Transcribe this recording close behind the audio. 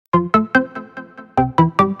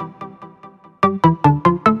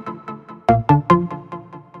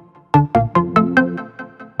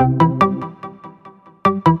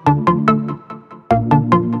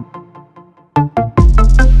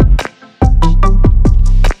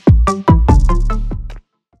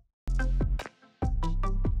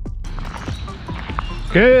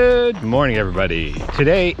Good morning, everybody.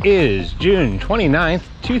 Today is June 29th,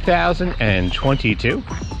 2022.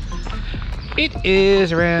 It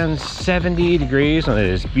is around 70 degrees on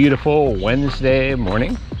this beautiful Wednesday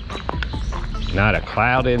morning. Not a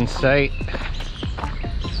cloud in sight.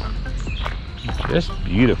 Just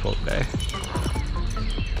beautiful day.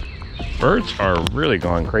 Birds are really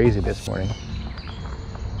going crazy this morning.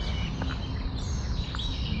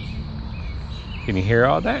 Can you hear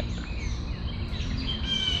all that?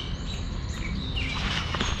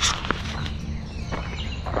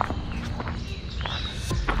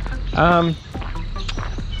 I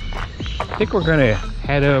think we're gonna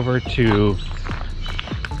head over to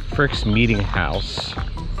Frick's Meeting House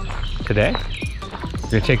today. We're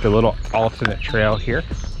gonna take the little alternate trail here.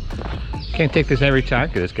 Can't take this every time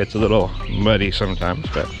because it gets a little muddy sometimes,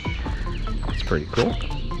 but it's pretty cool.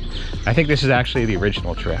 I think this is actually the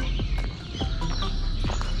original trail.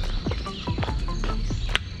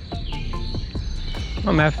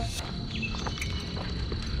 Oh, Mav.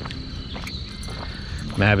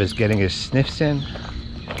 Mav is getting his sniffs in.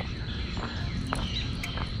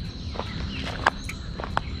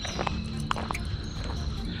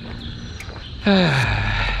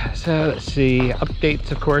 So let's see,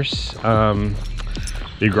 updates, of course.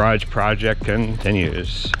 The garage project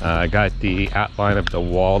continues. I got the outline of the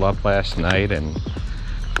wall up last night, and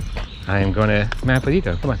I am going to, Mav, what are you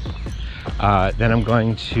doing? Come on. Then I'm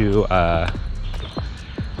going to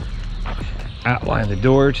outline the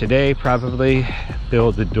door today, probably.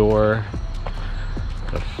 Build the door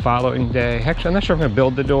the following day. Actually, I'm not sure if I'm gonna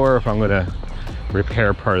build the door or if I'm gonna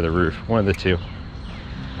repair part of the roof. One of the two.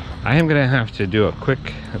 I am gonna have to do a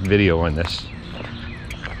quick video on this.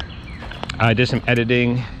 I did some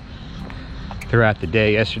editing throughout the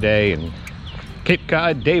day yesterday, and Cape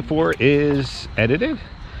Cod Day 4 is edited.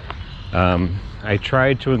 I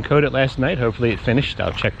tried to encode it last night. Hopefully it finished.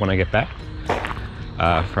 I'll check when I get back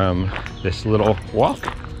from this little walk,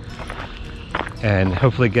 and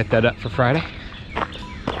hopefully get that up for Friday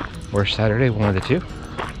or Saturday, one of the two.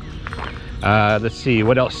 Let's see,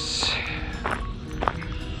 what else?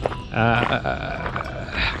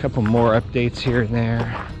 A couple more updates here and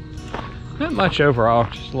there. Not much overall,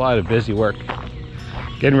 just a lot of busy work.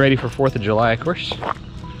 Getting ready for 4th of July, of course.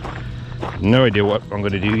 No idea what I'm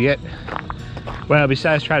going to do yet. Well,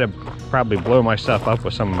 besides try to probably blow myself up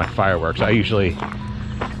with some of my fireworks. I usually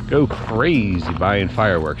go crazy buying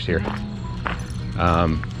fireworks here.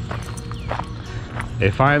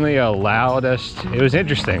 They finally allowed us to, it was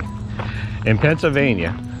interesting. In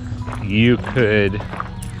Pennsylvania, you could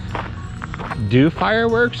do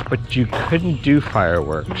fireworks, but you couldn't do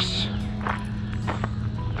fireworks.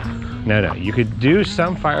 No, you could do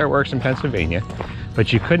some fireworks in Pennsylvania,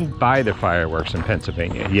 but you couldn't buy the fireworks in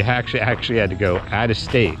Pennsylvania. You actually had to go out of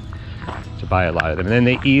state to buy a lot of them. And then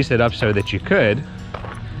they eased it up so that you could,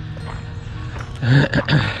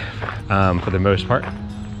 for the most part.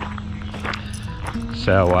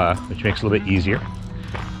 So, which makes it a little bit easier.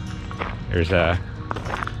 There's a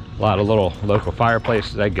lot of little local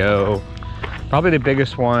fireplaces I go. Probably the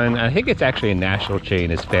biggest one, I think it's actually a national chain,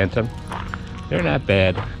 is Phantom. They're not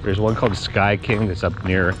bad. There's one called Sky King that's up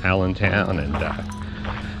near Allentown, and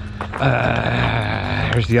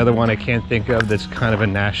there's the other one I can't think of that's kind of a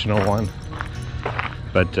national one.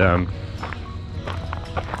 But,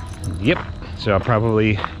 yep. So I'll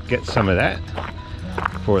probably get some of that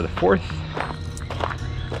for the 4th.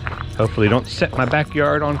 Hopefully don't set my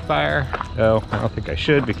backyard on fire. Oh, I don't think I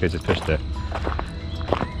should, because it's supposed to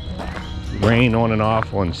rain on and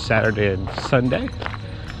off on Saturday and Sunday,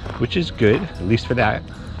 which is good, at least for that.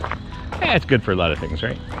 Yeah, it's good for a lot of things,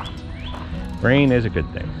 right? Rain is a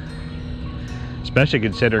good thing. Especially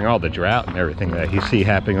considering all the drought and everything that you see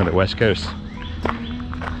happening on the West Coast.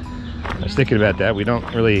 I was thinking about that. We don't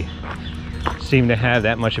really seem to have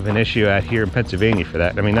that much of an issue out here in Pennsylvania for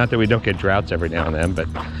that. I mean, not that we don't get droughts every now and then, but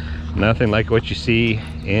nothing like what you see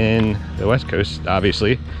in the West Coast,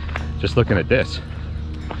 obviously, just looking at this.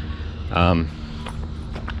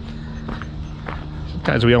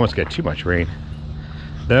 Sometimes we almost get too much rain,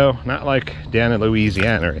 though not like down in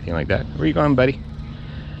Louisiana or anything like that. Where are you going, buddy?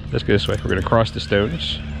 Let's go this way. We're going to cross the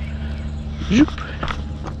stones. Zoop.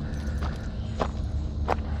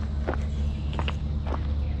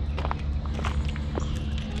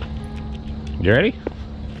 You ready?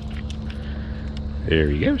 There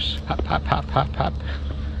he goes. Hop, hop, hop, hop, hop.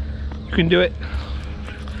 You can do it.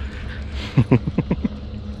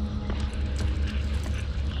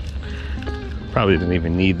 Probably didn't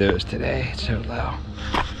even need those today. It's so low.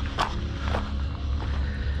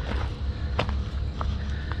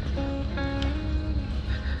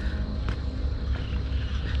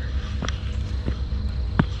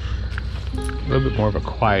 little bit more of a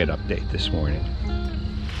quiet update this morning.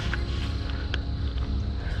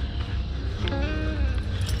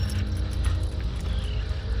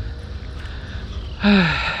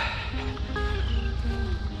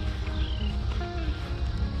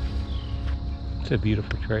 It's a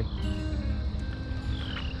beautiful tree.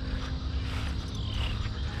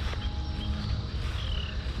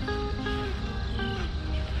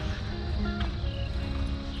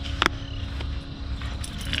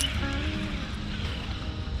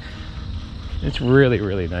 It's really,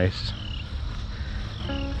 really nice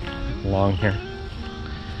along here.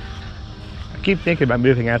 I keep thinking about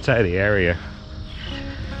moving outside the area.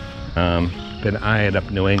 Been eyeing up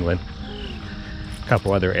New England, a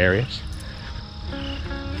couple other areas.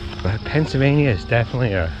 But Pennsylvania is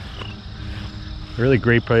definitely a really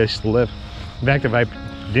great place to live. In fact, if I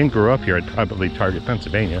didn't grow up here, I'd probably target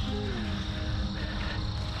Pennsylvania.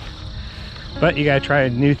 But you gotta try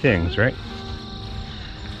new things, right?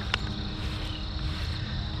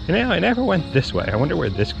 You know, I never went this way. I wonder where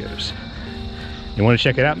this goes. You want to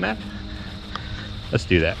check it out, Matt? Let's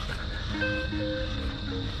do that.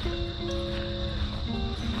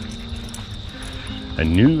 A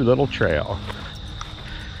new little trail.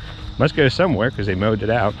 Must go somewhere because they mowed it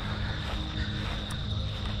out.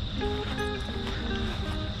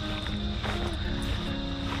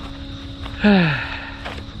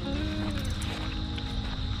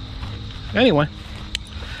 Anyway.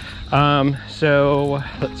 So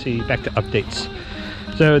let's see, back to updates.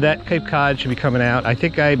 So that Cape Cod should be coming out. I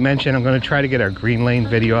think I mentioned I'm going to try to get our Green Lane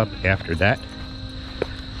video up after that.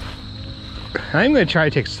 I'm going to try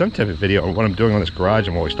to take some type of video on what I'm doing on this garage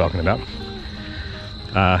I'm always talking about.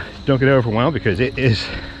 Don't get overwhelmed because it is,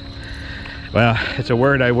 well, it's a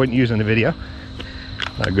word I wouldn't use in the video.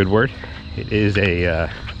 Not a good word. It is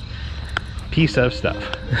a piece of stuff.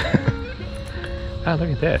 Oh,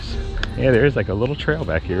 look at this. Yeah, there is like a little trail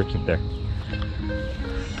back here, isn't there?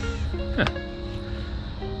 Huh.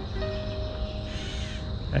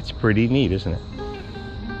 That's pretty neat, isn't it?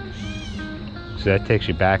 So that takes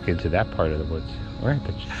you back into that part of the woods. All right,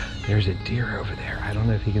 but there's a deer over there. I don't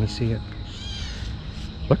know if you can see it.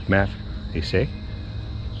 Look, Matt, you see?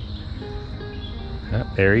 Oh,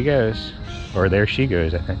 there he goes. Or there she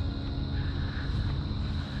goes, I think.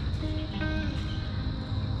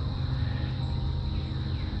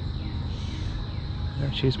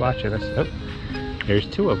 She's watching us. Oh, there's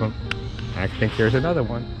two of them. I think there's another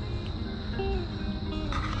one.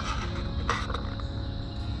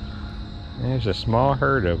 There's a small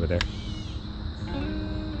herd over there,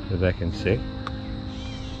 as I can see.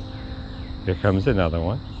 Here comes another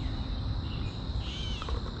one.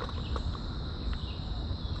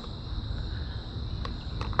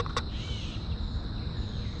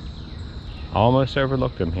 Almost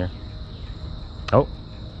overlooked them here. Oh.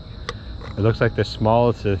 It looks like the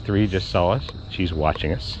smallest of the three just saw us. She's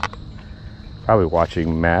watching us. Probably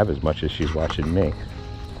watching Mav as much as she's watching me.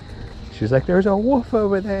 She's like, there's a wolf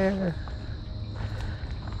over there.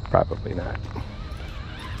 Probably not.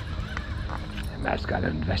 And Mav's got to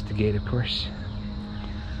investigate, of course.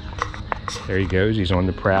 There he goes. He's on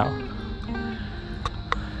the prowl.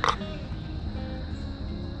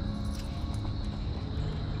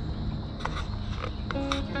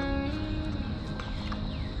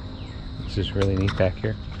 This is really neat back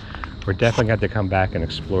here. We're definitely got to come back and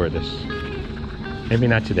explore this. Maybe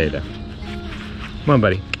not today though. Come on,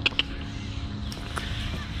 buddy.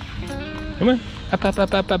 Come on. Up, up,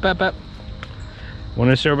 up, up, up, up, up. Want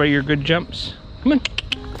to show about your good jumps? Come on.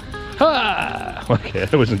 Ha! Okay,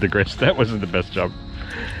 that wasn't the best jump.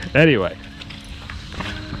 Anyway.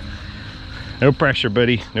 No pressure,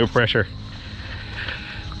 buddy. No pressure.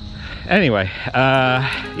 Anyway,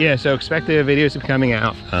 yeah, so expect the videos to be coming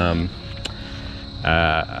out.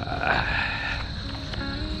 Yeah,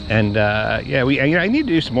 I need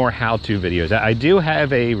to do some more how-to videos. I do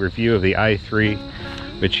have a review of the i3,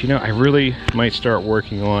 which, I really might start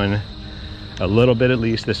working on a little bit at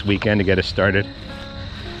least this weekend to get us started.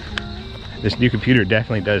 This new computer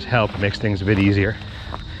definitely does help, makes things a bit easier.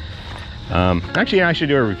 Actually, I should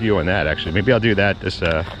do a review on that, actually. Maybe I'll do that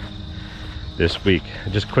this week.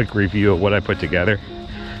 Just a quick review of what I put together.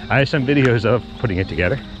 I have some videos of putting it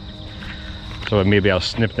together. So maybe I'll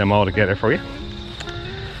snip them all together for you.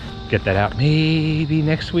 Get that out maybe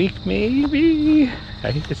next week, maybe.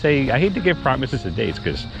 I hate to give promises of dates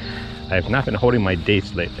because I have not been holding my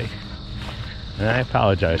dates lately. And I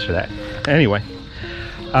apologize for that. Anyway,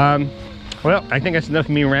 well, I think that's enough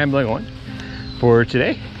of me rambling on for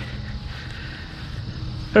today.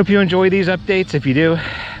 Hope you enjoy these updates. If you do,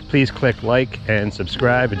 please click like and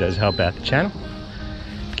subscribe. It does help out the channel.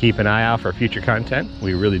 Keep an eye out for future content.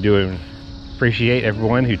 We really do appreciate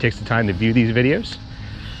everyone who takes the time to view these videos.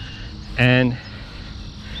 And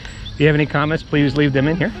if you have any comments, please leave them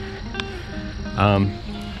in here.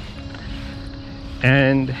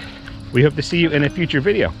 And we hope to see you in a future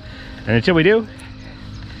video. And until we do,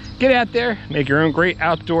 get out there, make your own great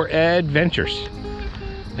outdoor adventures.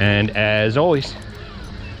 And as always,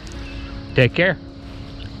 take care.